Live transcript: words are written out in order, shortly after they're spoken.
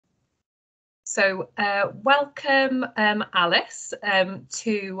Welcome Alice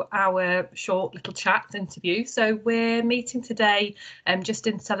to our short little chat interview. So we're meeting today just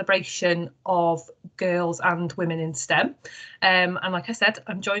in celebration of girls and women in STEM. And like I said,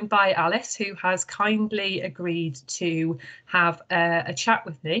 I'm joined by Alice, who has kindly agreed to have a chat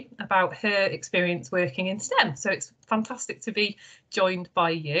with me about her experience working in STEM. So it's fantastic to be joined by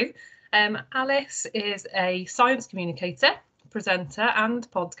you. Alice is a science communicator, presenter and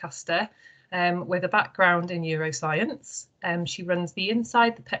podcaster with a background in neuroscience. She runs the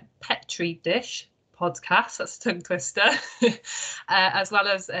Inside the Petri Dish podcast, that's a tongue twister, as well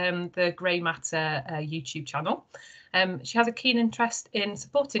as the Grey Matter YouTube channel. She has a keen interest in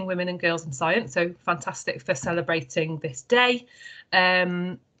supporting women and girls in science, so fantastic for celebrating this day.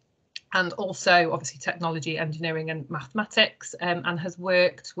 And also obviously technology, engineering and mathematics, and has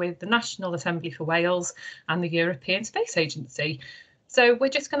worked with the National Assembly for Wales and the European Space Agency. So we're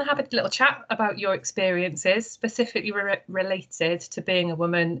just going to have a little chat about your experiences, specifically related to being a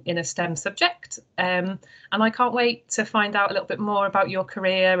woman in a STEM subject. And I can't wait to find out a little bit more about your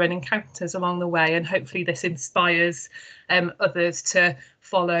career and encounters along the way. And hopefully this inspires others to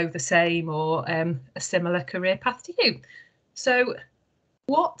follow the same or a similar career path to you. So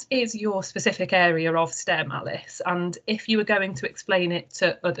what is your specific area of STEM, Alice? And if you were going to explain it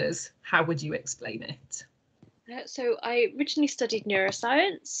to others, how would you explain it? So I originally studied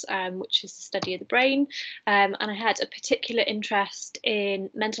neuroscience, which is the study of the brain, and I had a particular interest in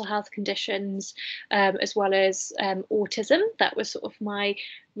mental health conditions, as well as autism. That was sort of my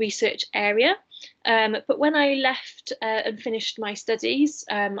research area. But when I left and finished my studies,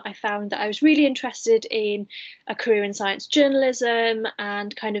 I found that I was really interested in a career in science journalism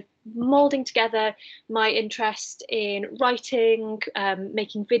and kind of moulding together my interest in writing,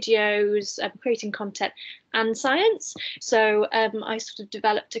 making videos, creating content and science. So I sort of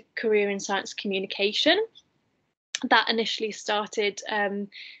developed a career in science communication. That initially started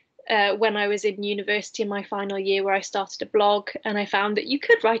when I was in university in my final year, where I started a blog, and I found that you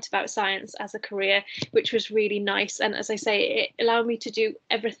could write about science as a career, which was really nice. And as I say, it allowed me to do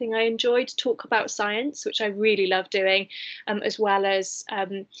everything I enjoyed, talk about science, which I really love doing, as well as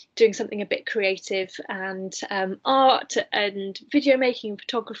doing something a bit creative and art and video making and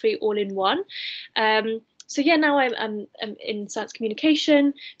photography all in one. So yeah, now I'm in science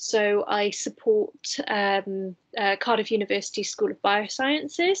communication. So I support Cardiff University School of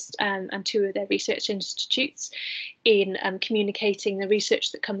Biosciences and two of their research institutes in communicating the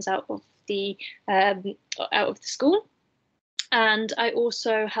research that comes out of the school. And I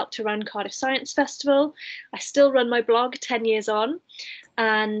also help to run Cardiff Science Festival. I still run my blog 10 years on.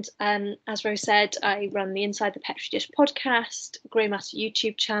 And as Rose said, I run the Inside the Petri Dish podcast, Grey Matter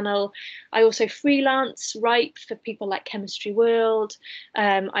YouTube channel. I also freelance, write for people like Chemistry World.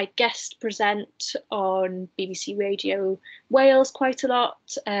 I guest present on BBC Radio Wales quite a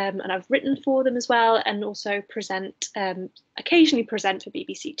lot, and I've written for them as well, and also occasionally present for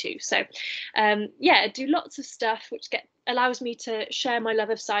BBC Two. So yeah, I do lots of stuff which allows me to share my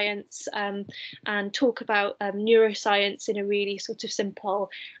love of science and talk about neuroscience in a really sort of simple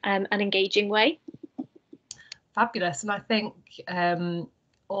and engaging way. Fabulous. And I think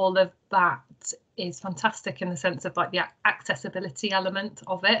all of that is fantastic in the sense of like the accessibility element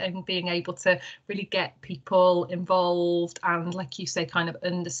of it and being able to really get people involved and, like you say, kind of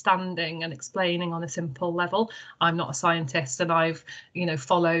understanding and explaining on a simple level. I'm not a scientist, and I've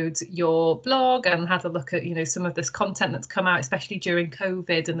followed your blog and had a look at some of this content that's come out, especially during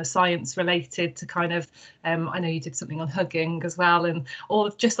COVID, and the science related to kind of I know you did something on hugging as well, and all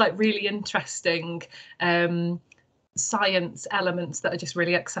of just like really interesting science elements that are just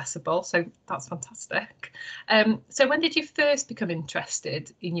really accessible. So that's fantastic. So when did you first become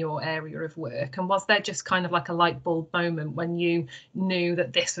interested in your area of work, and was there just kind of like a light bulb moment when you knew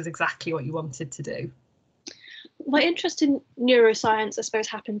that this was exactly what you wanted to do? My interest in neuroscience, I suppose,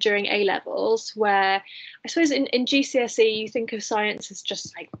 happened during A-levels, where I suppose in GCSE you think of science as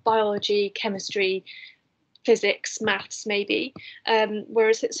just like biology, chemistry, physics, maths maybe,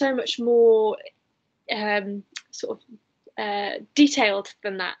 whereas it's so much more detailed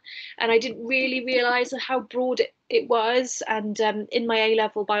than that, and I didn't really realise how broad it was. And in my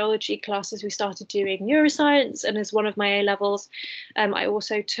A-level biology classes we started doing neuroscience, and as one of my A-levels I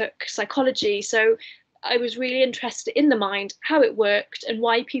also took psychology, so I was really interested in the mind, how it worked and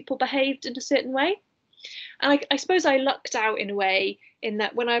why people behaved in a certain way. And I suppose I lucked out in a way, in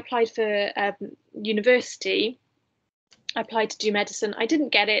that when I applied for university, I applied to do medicine. I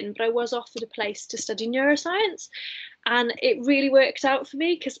didn't get in, but I was offered a place to study neuroscience. And it really worked out for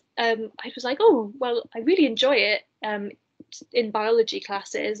me, because I was like, oh, well, I really enjoy it. in biology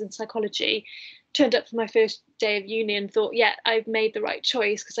classes and psychology, turned up for my first day of uni and thought, yeah, I've made the right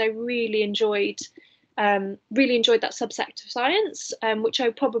choice, because I really enjoyed that subsect of science, which I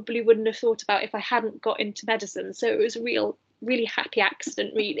probably wouldn't have thought about if I hadn't got into medicine. So it was a really happy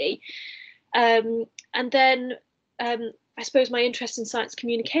accident, really. And then I suppose my interest in science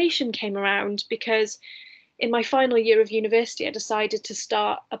communication came around because in my final year of university, I decided to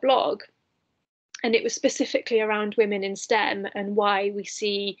start a blog. And it was specifically around women in STEM and why we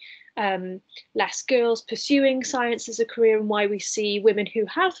see less girls pursuing science as a career, and why we see women who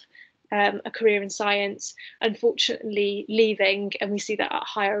have a career in science unfortunately leaving, and we see that at a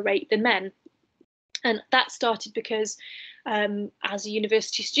higher rate than men. And that started because as a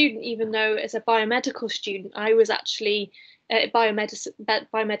university student, even though as a biomedical student, I was actually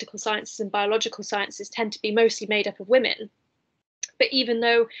biomedical sciences and biological sciences tend to be mostly made up of women. But even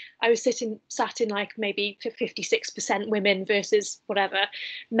though I was sat in like maybe 56% women versus whatever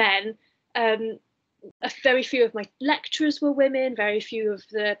men, very few of my lecturers were women, very few of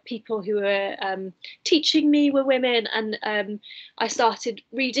the people who were teaching me were women, and I started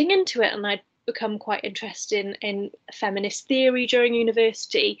reading into it, and I'd become quite interested in feminist theory during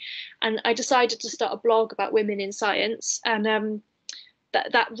university, and I decided to start a blog about women in science, and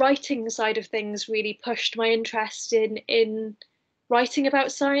that writing side of things really pushed my interest in writing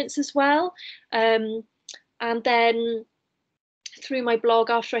about science as well. And then through my blog,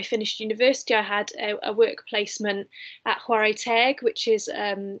 after I finished university, I had a work placement at Chwarae Teg, which is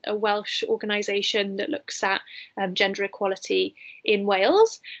a Welsh organisation that looks at gender equality in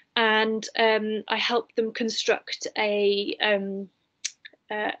Wales. And I helped them construct a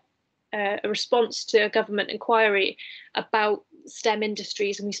response to a government inquiry about STEM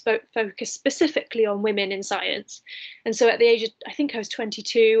industries, and we focused specifically on women in science. And so at the age of, I think I was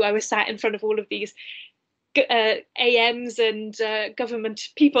 22, I was sat in front of all of these AMs and government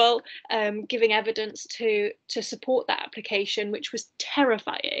people giving evidence to support that application, which was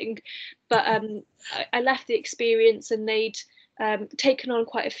terrifying. But I left the experience, and they'd taken on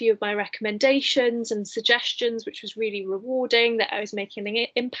quite a few of my recommendations and suggestions, which was really rewarding, that I was making an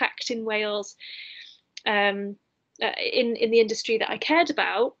impact in Wales, in the industry that I cared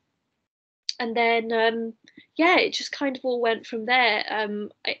about. And then yeah, it just kind of all went from there.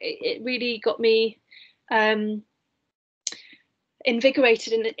 It really got me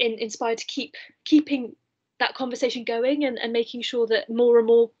invigorated and inspired to keeping that conversation going, and making sure that more and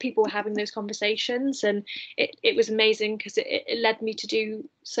more people were having those conversations. And it was amazing, because it led me to do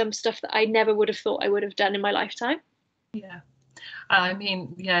some stuff that I never would have thought I would have done in my lifetime. Yeah. I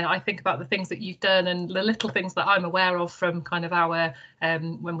mean, yeah, I think about the things that you've done and the little things that I'm aware of from kind of our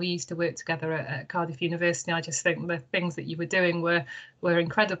when we used to work together at Cardiff University. I just think the things that you were doing were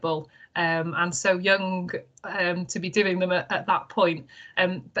incredible, and so young to be doing them at that point.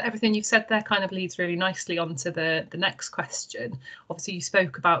 But everything you've said there kind of leads really nicely onto the next question. Obviously, you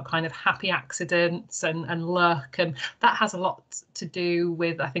spoke about kind of happy accidents and luck, and that has a lot to do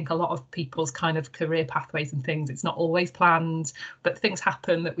with, I think, a lot of people's kind of career pathways and things. It's not always planned, but things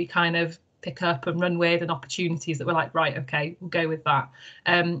happen that we kind of pick up and run with, and opportunities that we're like, right, okay, we'll go with that.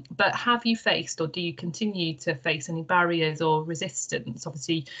 But have you faced, or do you continue to face, any barriers or resistance?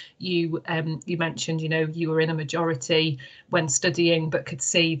 Obviously, you mentioned, you know, you were in a majority when studying, but could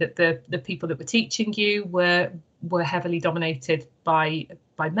see that the people that were teaching you were heavily dominated by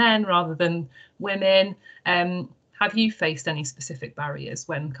men rather than women. Have you faced any specific barriers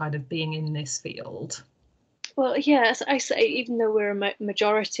when kind of being in this field? Well, yeah, as I say, even though we're a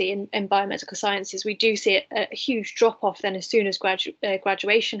majority in biomedical sciences, we do see a huge drop off then as soon as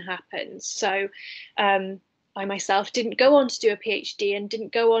graduation happens. So I myself didn't go on to do a PhD and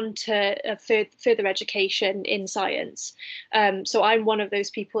didn't go on to further education in science. So I'm one of those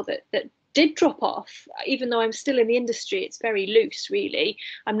people that did drop off. Even though I'm still in the industry, it's very loose, really.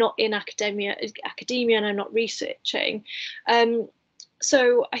 I'm not in academia, and I'm not researching.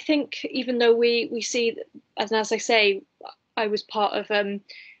 So I think even though we see, as I say, I was part of a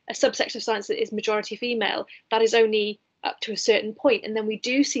subsect of science that is majority female, that is only up to a certain point, and then we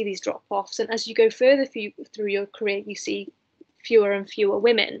do see these drop-offs, and as you go further through your career, you see fewer and fewer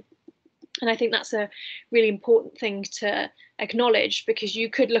women. And I think that's a really important thing to acknowledge, because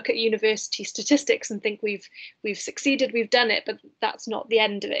you could look at university statistics and think we've succeeded, we've done it, but that's not the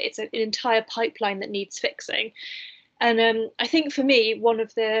end of it. It's an entire pipeline that needs fixing. And I think for me, one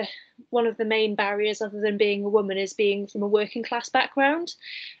of the main barriers, other than being a woman, is being from a working class background.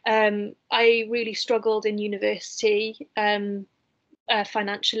 I really struggled in university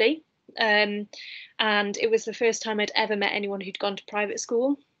financially, and it was the first time I'd ever met anyone who'd gone to private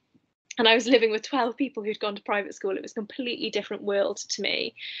school. and I was living with 12 people who'd gone to private school. It was a completely different world to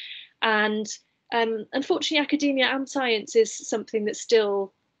me. And unfortunately, academia and science is something that's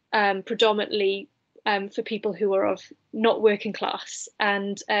still predominantly for people who are of not working class.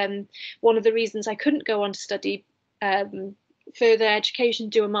 And one of the reasons I couldn't go on to study further education,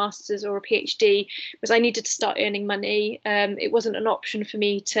 do a master's or a PhD, was I needed to start earning money. It wasn't an option for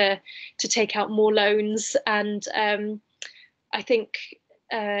me to take out more loans, and I think,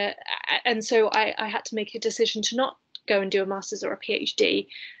 and so I had to make a decision to not go and do a master's or a PhD,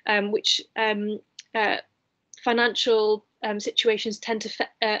 which financial situations tend to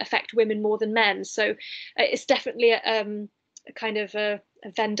affect women more than men. So it's definitely a kind of a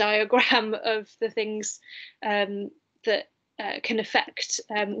Venn diagram of the things that can affect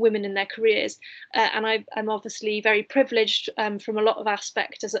women in their careers. And I'm obviously very privileged from a lot of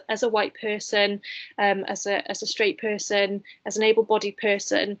aspects as a white person, as a straight person, as an able-bodied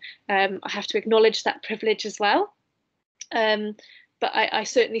person. I have to acknowledge that privilege as well. But I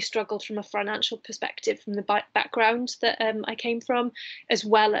certainly struggled from a financial perspective from the background that I came from, as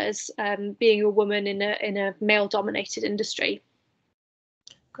well as being a woman in a male-dominated industry.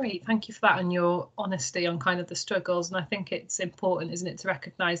 Great, thank you for that and your honesty on kind of the struggles. And I think it's important, isn't it, to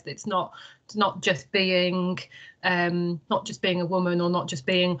recognise that it's not just being a woman, or not just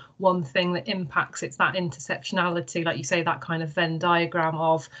being one thing that impacts. It's that intersectionality, like you say, that kind of Venn diagram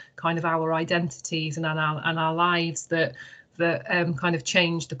of kind of our identities and our lives that kind of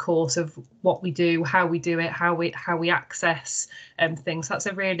change the course of what we do, how we do it, how we access things. That's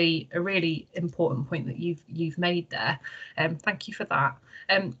a really important point that you've made there. Thank you for that.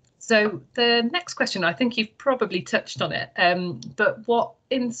 So the next question, I think you've probably touched on it, but what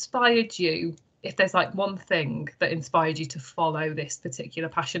inspired you, if there's like one thing that inspired you to follow this particular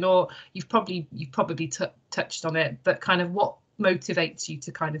passion, or you've probably touched on it, but kind of what motivates you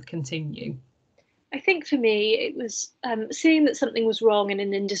to kind of continue? I think for me, it was seeing that something was wrong in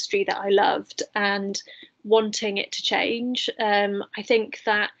an industry that I loved and wanting it to change. I think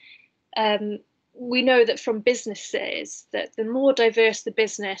that we know that from businesses that the more diverse the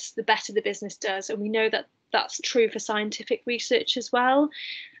business, the better the business does. And we know that that's true for scientific research as well.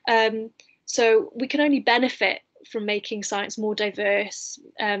 So we can only benefit from making science more diverse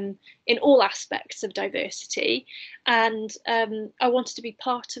in all aspects of diversity. And I wanted to be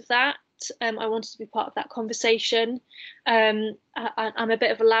part of that. I wanted to be part of that conversation. I'm a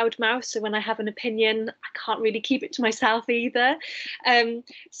bit of a loudmouth, so when I have an opinion, I can't really keep it to myself either. And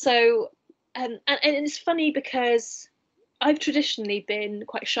it's funny because I've traditionally been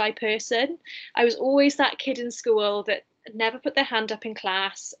quite a shy person. I was always that kid in school that never put their hand up in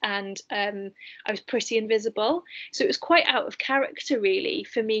class, and I was pretty invisible. So it was quite out of character, really,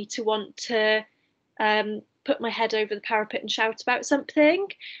 for me to want to put my head over the parapet and shout about something.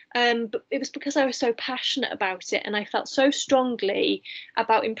 But it was because I was so passionate about it, and I felt so strongly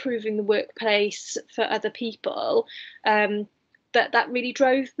about improving the workplace for other people, that really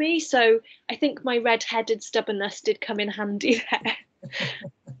drove me. So I think my red-headed stubbornness did come in handy there.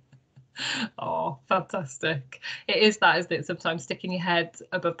 Oh, fantastic. It is that, isn't it? Sometimes sticking your head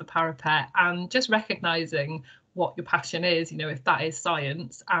above the parapet and just recognising what your passion is, you know, if that is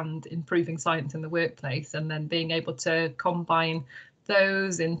science and improving science in the workplace, and then being able to combine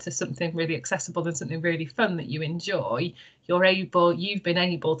those into something really accessible and something really fun that you enjoy, you've been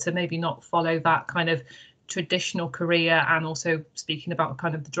able to maybe not follow that kind of traditional career, and also speaking about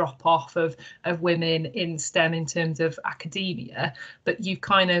kind of the drop off of women in STEM in terms of academia, but you've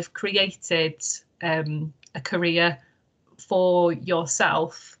kind of created a career for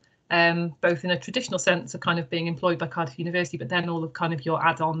yourself, both in a traditional sense of kind of being employed by Cardiff University, but then all of kind of your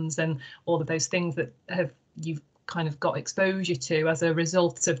add-ons and all of those things that you've kind of got exposure to as a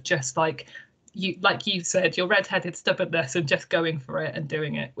result of just like you said, your red-headed stubbornness and just going for it and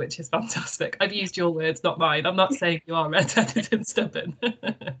doing it, which is fantastic. I've used your words, not mine. I'm not saying you are red-headed and stubborn.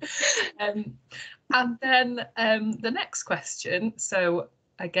 And then the next question. So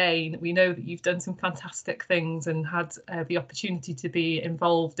again, we know that you've done some fantastic things and had the opportunity to be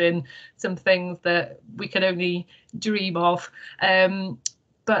involved in some things that we can only dream of.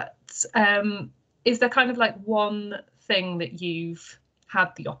 But is there kind of like one thing that you've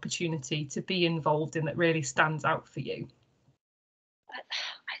had the opportunity to be involved in that really stands out for you?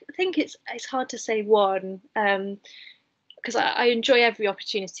 I think it's hard to say one, because I enjoy every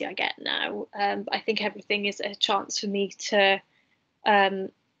opportunity I get now. I think everything is a chance for me to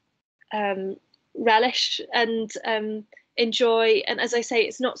relish and enjoy. And as I say,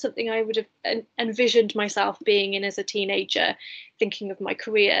 it's not something I would have envisioned myself being in as a teenager, thinking of my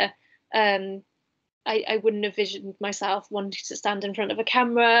career. I wouldn't have envisioned myself wanting to stand in front of a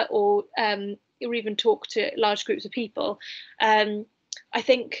camera or even talk to large groups of people. I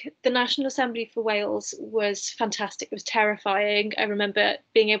think the National Assembly for Wales was fantastic. It was terrifying. I remember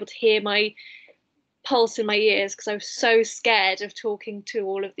being able to hear my pulse in my ears because I was so scared of talking to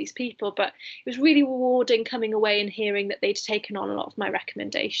all of these people, but it was really rewarding coming away and hearing that they'd taken on a lot of my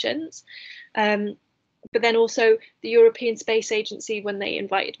recommendations. But then also the European Space Agency, when they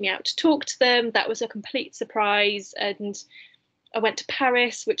invited me out to talk to them, that was a complete surprise. And I went to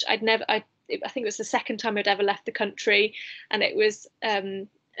Paris, which I think it was the second time I'd ever left the country, and it was an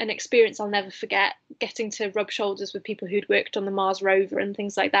experience I'll never forget, getting to rub shoulders with people who'd worked on the Mars rover and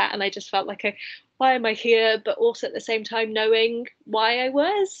things like that. And I just felt like, why am I here? But also at the same time knowing why I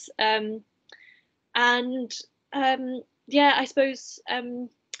was. I suppose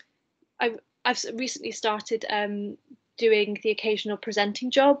I've recently started doing the occasional presenting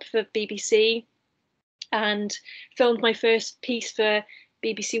job for BBC, and filmed my first piece for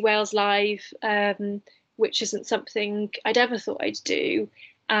BBC Wales Live, which isn't something I'd ever thought I'd do.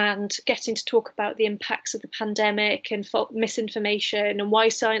 And getting to talk about the impacts of the pandemic and misinformation and why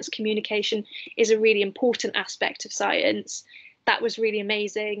science communication is a really important aspect of science. That was really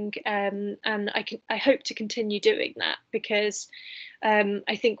amazing, and I hope to continue doing that, because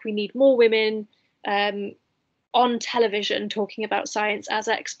I think we need more women on television talking about science as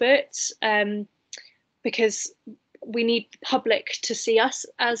experts, because we need the public to see us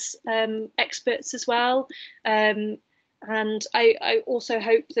as experts as well. And I also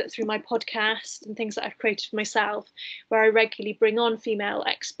hope that through my podcast and things that I've created for myself, where I regularly bring on female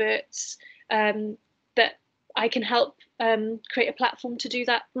experts, that I can help create a platform to do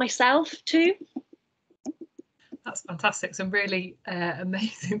that myself too. That's fantastic. Some really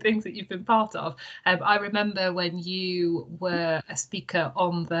amazing things that you've been part of. I remember when you were a speaker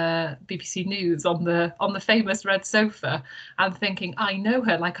on the BBC News on the famous red sofa, and thinking, I know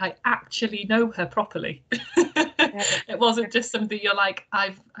her, like I actually know her properly. It wasn't just somebody you're like,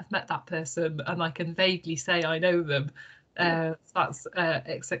 I've met that person and I can vaguely say I know them.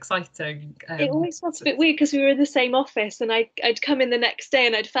 It's exciting. It always felt a bit weird because we were in the same office, and I'd come in the next day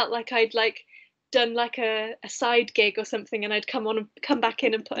and I'd felt like I'd done like a side gig or something, and I'd come back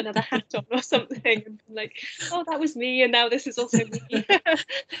in and put another hat on or something, and like, oh, that was me, and now this is also me.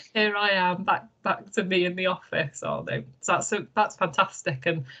 Here I am, back to me in the office. Oh no, so that's fantastic,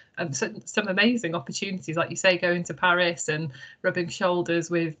 and some amazing opportunities, like you say, going to Paris and rubbing shoulders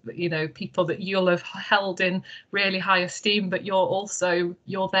with people that you'll have held in really high esteem, but you're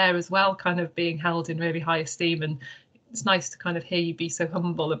there as well, kind of being held in really high esteem. And it's nice to kind of hear you be so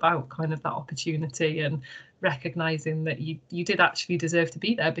humble about kind of that opportunity, and recognizing that you did actually deserve to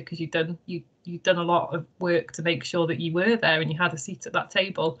be there, because you've done a lot of work to make sure that you were there and you had a seat at that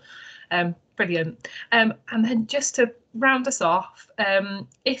table. Brilliant. And then just to round us off,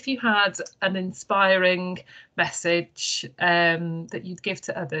 if you had an inspiring message that you'd give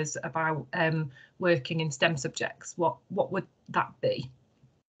to others about working in STEM subjects, what would that be?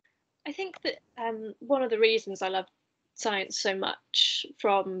 I think that one of the reasons I love science so much,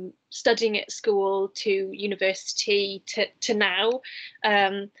 from studying at school to university to now,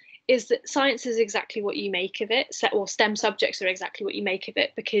 is that science is exactly what you make of it, or STEM subjects are exactly what you make of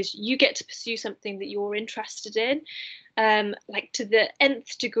it, because you get to pursue something that you're interested in, like to the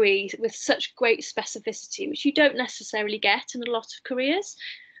nth degree, with such great specificity, which you don't necessarily get in a lot of careers,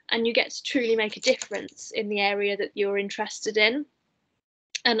 and you get to truly make a difference in the area that you're interested in.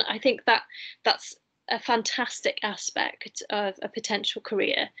 And I think that that's a fantastic aspect of a potential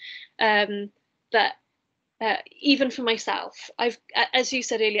career, that even for myself, as you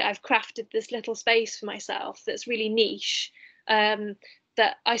said earlier, I've crafted this little space for myself that's really niche,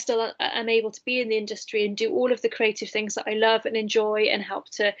 that I still am able to be in the industry and do all of the creative things that I love and enjoy, and help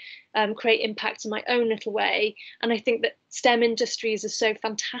to create impact in my own little way. And I think that STEM industries are so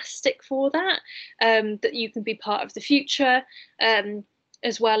fantastic for that, that you can be part of the future,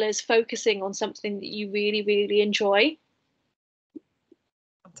 as well as focusing on something that you really, really enjoy.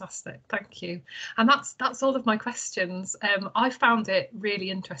 Fantastic, thank you. And that's all of my questions. I found it really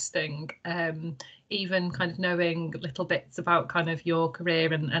interesting, even kind of knowing little bits about kind of your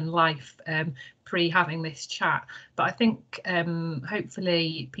career and life pre having this chat. But I think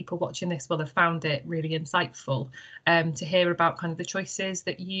hopefully people watching this will have found it really insightful to hear about kind of the choices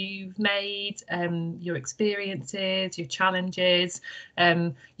that you've made, your experiences, your challenges,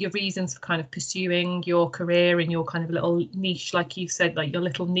 your reasons for kind of pursuing your career in your kind of little niche, like you said, like your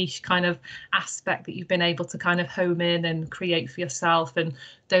little niche kind of aspect that you've been able to kind of home in and create for yourself, and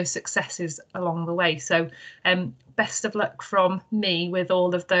those successes along the way. So best of luck from me with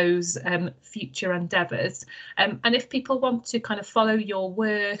all of those future endeavours. And if people want to kind of follow your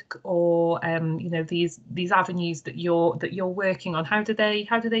work, or you know, these avenues that you're working on, how do they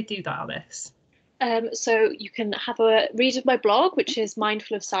do that, Alice? So you can have a read of my blog, which is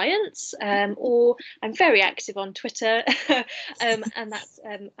Mindful of Science, or I'm very active on Twitter, and that's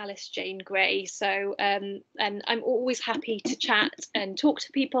Alice Jane Gray. So and I'm always happy to chat and talk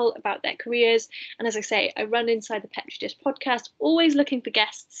to people about their careers. And as I say, I run Inside the Petri Dish podcast, always looking for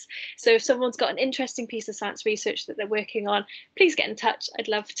guests. So if someone's got an interesting piece of science research that they're working on, please get in touch. I'd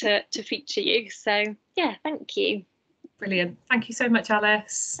love to feature you. So yeah, thank you. Brilliant. Thank you so much,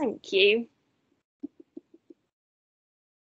 Alice. Thank you.